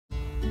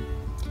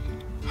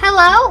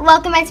Hello,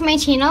 welcome back to my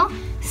channel.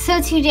 So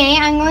today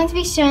I'm going to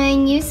be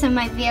showing you some of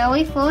my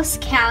very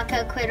first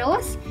Calico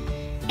critters,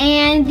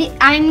 and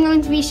I'm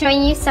going to be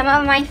showing you some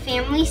of my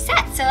family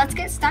sets. So let's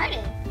get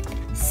started.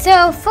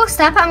 So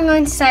first up, I'm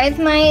going to start with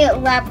my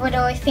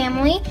Labrador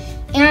family,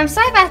 and I'm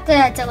sorry about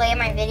the delay in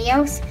my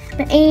videos.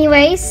 But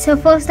anyways, so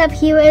first up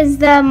here is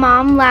the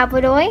mom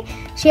Labrador.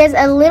 She has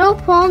a little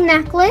pearl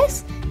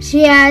necklace.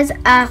 She has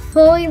a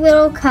furry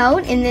little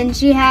coat, and then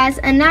she has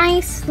a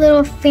nice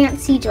little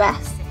fancy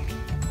dress.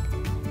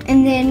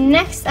 And then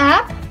next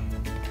up,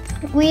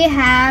 we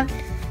have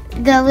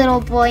the little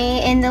boy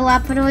in the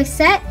Labrador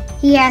set.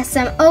 He has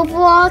some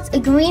overalls, a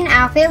green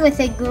outfit with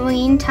a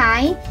green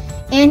tie,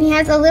 and he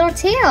has a little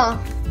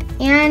tail.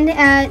 And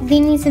they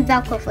need some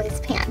Velcro for his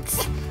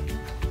pants.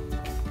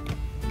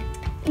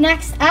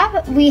 Next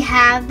up, we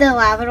have the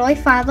Labrador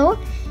father.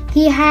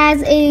 He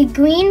has a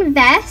green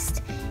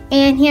vest,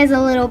 and he has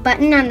a little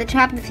button on the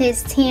top of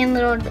his tan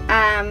little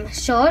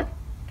shirt.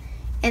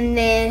 And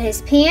then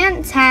his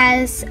pants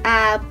has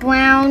a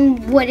brown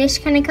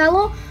woodish kind of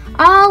color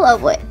all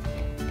over it.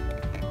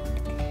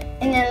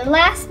 And then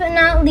last but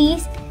not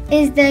least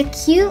is the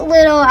cute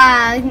little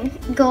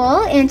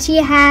girl, and she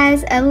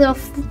has a little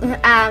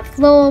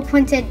floral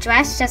printed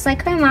dress just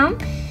like her mom,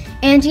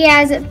 and she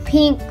has a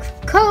pink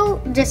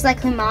coat just like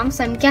her mom,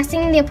 so I'm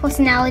guessing their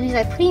personalities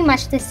are pretty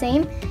much the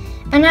same.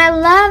 And I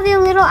love their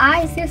little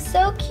eyes, they're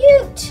so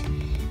cute.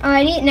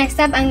 Alrighty, next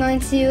up I'm going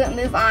to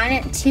move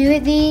on to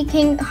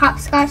the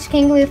hopscotch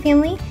kangaroo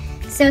family.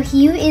 So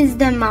here is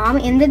the mom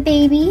and the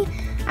baby.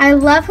 I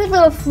love her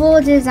little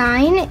floral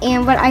design,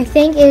 and what I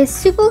think is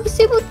super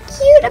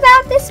cute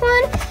about this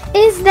one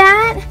is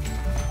that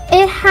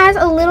it has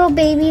a little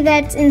baby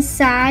that's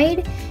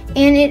inside,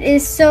 and it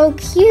is so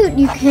cute.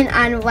 You can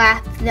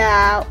unwrap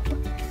the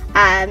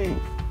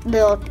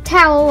little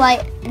towel,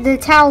 like the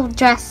towel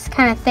dress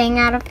kind of thing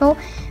out of her,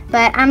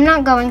 but I'm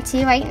not going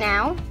to right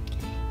now.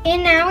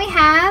 And now we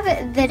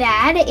have the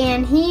dad,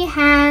 and he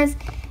has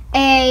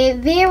a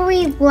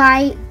very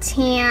light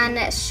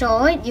tan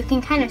shirt. You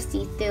can kind of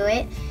see through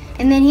it.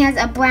 And then he has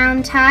a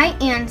brown tie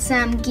and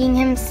some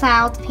gingham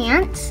styled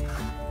pants.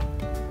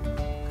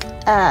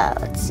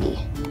 Let's see.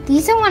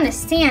 These don't want to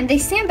stand. They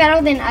stand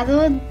better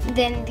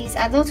than these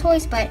other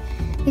toys, but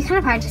they're kind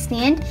of hard to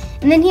stand.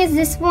 And then he has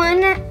this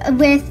one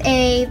with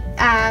a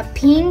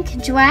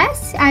pink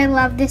dress. I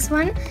love this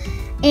one.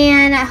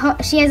 And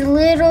she has a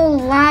little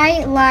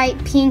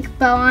light pink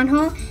bow on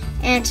her,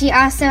 and she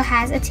also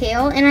has a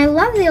tail, and I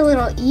love their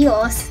little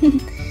ears.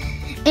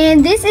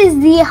 And this is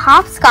the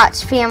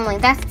hopscotch family.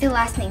 That's the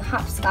last name,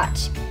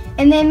 hopscotch.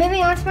 And then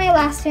moving on to my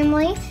last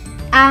family,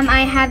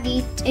 I have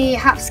the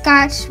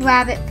hopscotch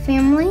rabbit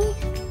family.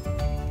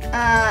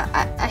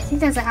 I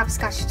think that's a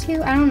hopscotch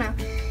too, I don't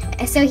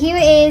know. So here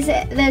is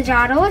the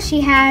daughter.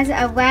 She has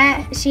a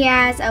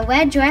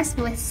red dress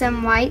with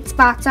some white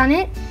spots on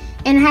it.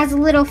 And it has a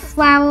little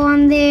flower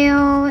on there,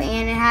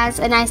 and it has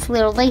a nice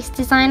little lace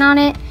design on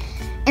it.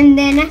 And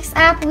then next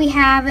up we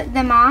have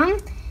the mom.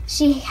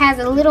 She has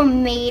a little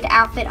maid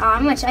outfit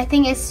on, which I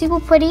think is super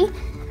pretty.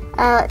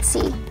 Let's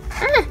see.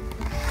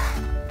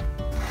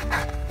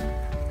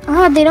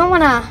 Oh, they don't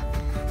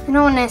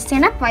wanna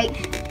stand upright.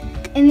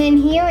 And then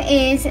here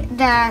is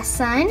the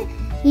son.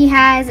 He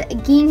has a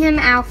gingham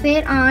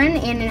outfit on,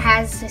 and it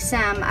has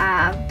some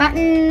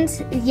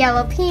buttons,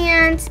 yellow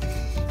pants,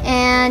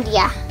 and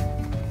yeah.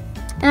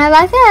 And I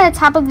like the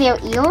top of their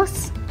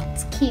ears.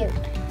 It's cute.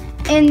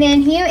 And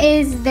then here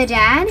is the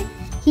dad.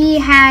 He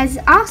has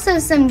also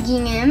some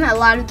gingham, a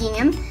lot of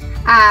gingham,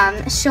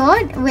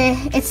 short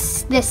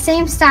it's the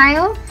same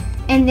style.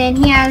 And then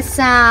he has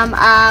some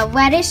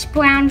reddish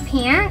brown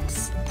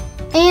pants.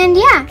 And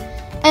yeah.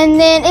 And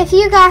then if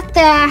you got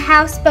the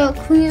houseboat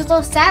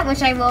cruiser set,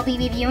 which I will be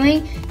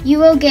reviewing, you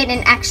will get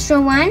an extra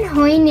one.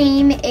 Her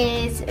name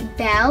is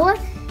Belle.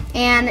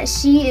 And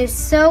she is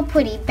so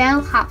pretty, Belle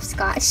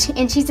Hopscotch.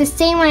 And she's the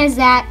same one as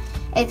that,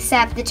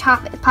 except the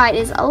top part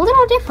is a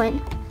little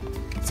different.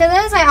 So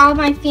those are all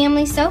my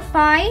family so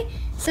far.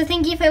 So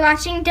thank you for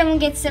watching. Don't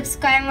forget to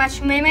subscribe and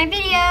watch more of my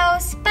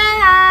videos. Bye!